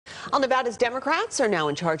Well, Nevada's Democrats are now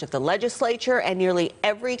in charge of the legislature and nearly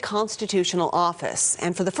every constitutional office.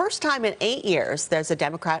 And for the first time in 8 years, there's a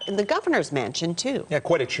Democrat in the governor's mansion, too. Yeah,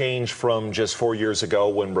 quite a change from just 4 years ago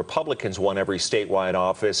when Republicans won every statewide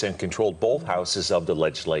office and controlled both houses of the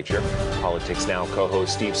legislature. Politics Now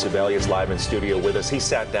co-host Steve Sebelius is live in studio with us. He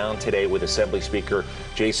sat down today with Assembly Speaker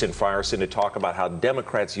Jason Frierson to talk about how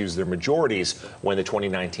Democrats use their majorities when the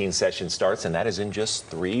 2019 session starts, and that is in just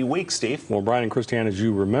 3 weeks, Steve. Well, Brian and Christiane, as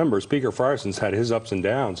you remember, Speaker Frierson's had his ups and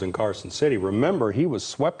downs in Carson City. Remember, he was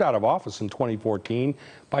swept out of office in 2014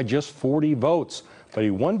 by just 40 votes. But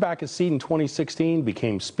he won back his seat in 2016,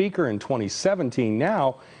 became Speaker in 2017.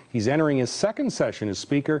 Now he's entering his second session as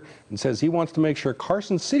Speaker and says he wants to make sure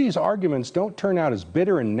Carson City's arguments don't turn out as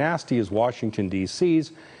bitter and nasty as Washington,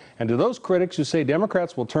 D.C.'s. And to those critics who say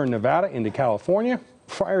Democrats will turn Nevada into California,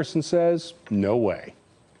 Frierson says, no way.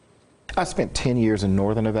 I spent 10 years in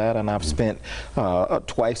northern Nevada, and I've spent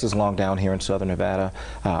twice as long down here in southern Nevada.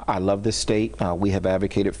 I love this state. We have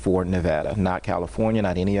advocated for Nevada, not California,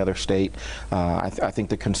 not any other state. I think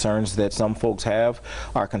the concerns that some folks have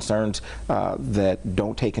are concerns that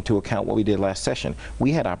don't take into account what we did last session.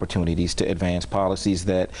 We had opportunities to advance policies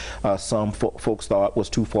that some folks thought was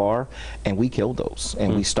too far, and we killed those,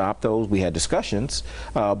 and we stopped those. We had discussions,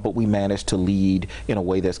 but we managed to lead in a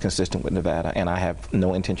way that's consistent with Nevada, and I have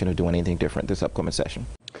no intention of doing anything different this upcoming session.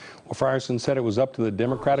 Well, Frierson said it was up to the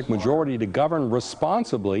Democratic majority to govern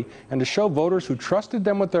responsibly and to show voters who trusted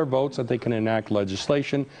them with their votes that they can enact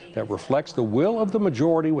legislation that reflects the will of the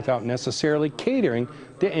majority without necessarily catering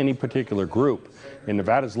to any particular group. In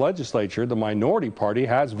Nevada's legislature, the minority party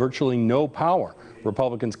has virtually no power.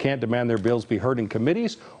 Republicans can't demand their bills be heard in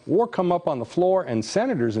committees or come up on the floor, and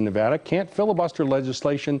senators in Nevada can't filibuster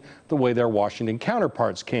legislation the way their Washington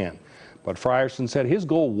counterparts can. But Frierson said his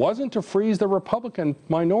goal wasn't to freeze the Republican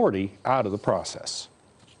minority out of the process.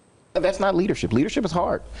 That's not leadership. Leadership is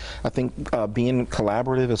hard. I think being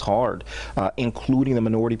collaborative is hard. Including the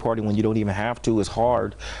minority party when you don't even have to is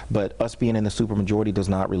hard. But us being in the supermajority does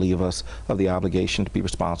not relieve us of the obligation to be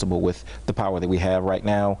responsible with the power that we have right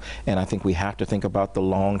now. And I think we have to think about the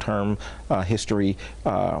long-term history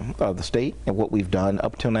of the state and what we've done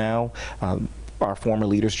up till now. Our former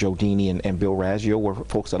leaders, Joe Dini and Bill Raggio, were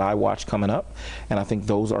folks that I watched coming up, and I think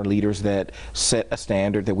those are leaders that set a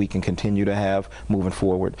standard that we can continue to have moving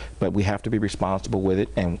forward. But we have to be responsible with it,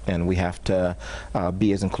 and we have to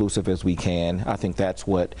be as inclusive as we can. I think that's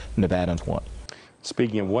what Nevadans want.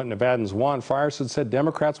 Speaking of what Nevadans want, Frierson said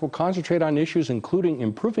Democrats will concentrate on issues including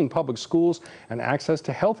improving public schools and access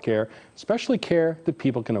to health care, especially care that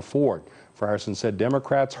people can afford. Frierson said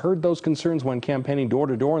Democrats heard those concerns when campaigning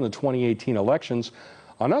door-to-door in the 2018 elections.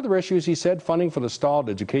 On other issues, he said funding for the stalled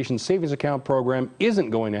Education Savings Account program isn't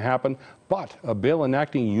going to happen, but a bill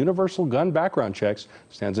enacting universal gun background checks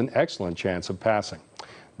stands an excellent chance of passing. The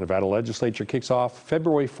Nevada legislature kicks off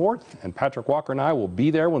February 4th, and Patrick Walker and I will be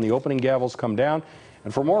there when the opening gavels come down.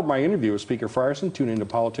 And for more of my interview with Speaker Frierson, tune into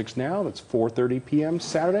Politics Now. That's 4:30 p.m.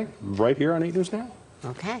 Saturday, right here on 8 News Now.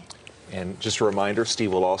 Okay. And just a reminder,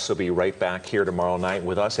 Steve will also be right back here tomorrow night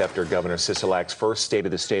with us after Governor Sisolak's first State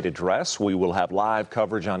of the State address. We will have live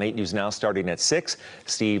coverage on 8 News Now starting at 6.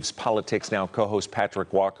 Steve's Politics Now co-host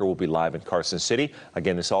Patrick Walker will be live in Carson City.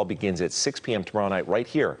 Again, this all begins at 6 p.m. tomorrow night right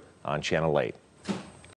here on Channel 8.